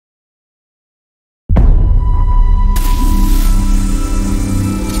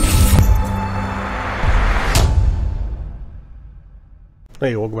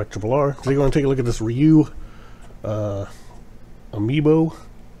Hey, welcome back to Triple R. Today we're going to take a look at this Ryu Amiibo. So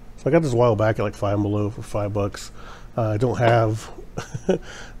I got this a while back at like Five Below for $5. I don't have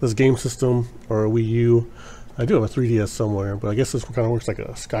this game system or a Wii U. I do have a 3DS somewhere, but I guess this one kind of works like a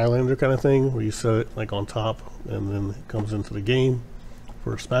Skylander kind of thing, where you set it like on top and then it comes into the game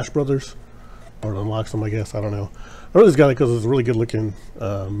for Smash Brothers, or it unlocks them, I guess. I don't know. I really just got it because it's a really good looking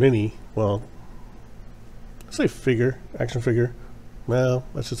mini. Well, let's say figure, action figure. Well,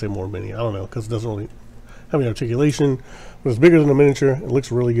 I should say more mini. I don't know, because it doesn't really have any articulation, but it's bigger than the miniature. It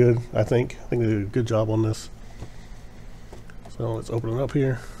looks really good, I think. I think they did a good job on this. So let's open it up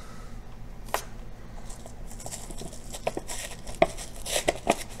here.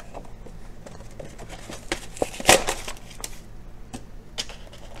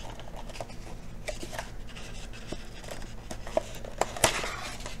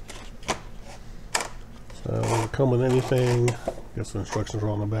 So it doesn't come with anything. I guess the instructions are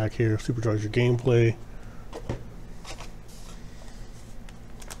on the back here. Supercharge your gameplay.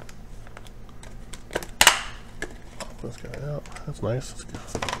 Pop this guy out. That's nice.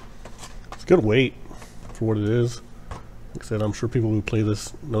 It's good weight for what it is. Like I said, I'm sure people who play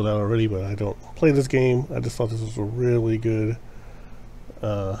this know that already, but I don't play this game. I just thought this was a really good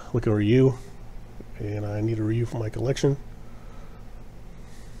looking Ryu, and I need a Ryu for my collection.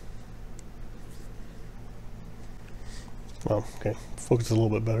 Oh, okay, focus a little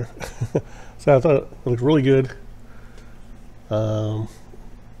bit better. So I thought it looked really good. Ryu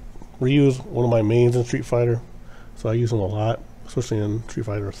is one of my mains in Street Fighter, so I use him a lot, especially in Street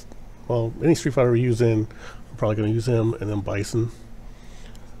Fighter. Well, any Street Fighter Ryu's in, I'm probably going to use him, and then Bison.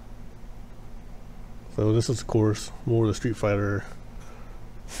 So this is, of course, more the Street Fighter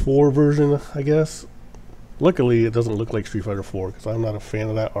 4 version, I guess. Luckily, it doesn't look like Street Fighter 4, because I'm not a fan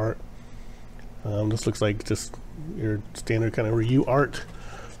of that art. This looks like just your standard kind of Ryu art.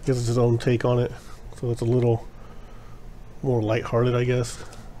 I guess it's his own take on it, so it's a little more lighthearted, I guess,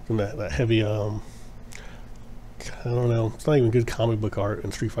 than that heavy. I don't know. It's not even good comic book art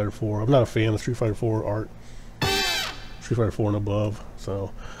in Street Fighter 4. I'm not a fan of Street Fighter 4 art. Street Fighter 4 and above.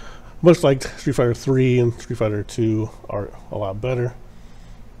 So much like Street Fighter 3 and Street Fighter 2 art a lot better.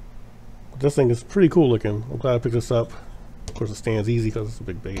 But this thing is pretty cool looking. I'm glad I picked this up. Of course, it stands easy because it's a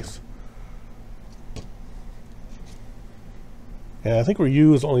big base. And I think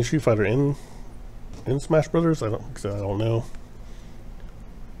Ryu is the only Street Fighter in Smash Brothers. I don't know.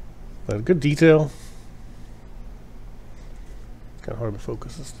 But good detail. It's kind of hard to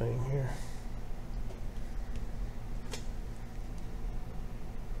focus this thing here.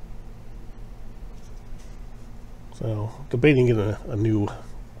 So debating getting a new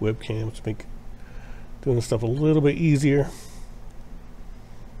webcam to make doing this stuff a little bit easier.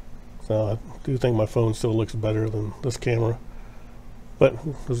 So I do think my phone still looks better than this camera. But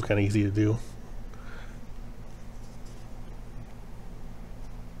this is kind of easy to do.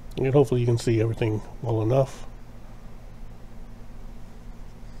 And hopefully you can see everything well enough.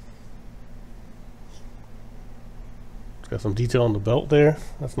 It's got some detail on the belt there.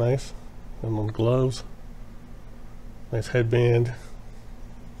 That's nice. And on the gloves. Nice headband.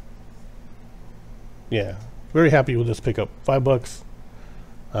 Yeah, very happy with this pickup. $5.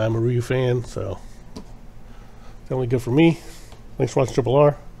 I'm a Ryu fan, so definitely good for me. Thanks for watching Triple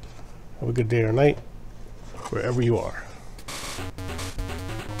R. Have a good day or night, wherever you are.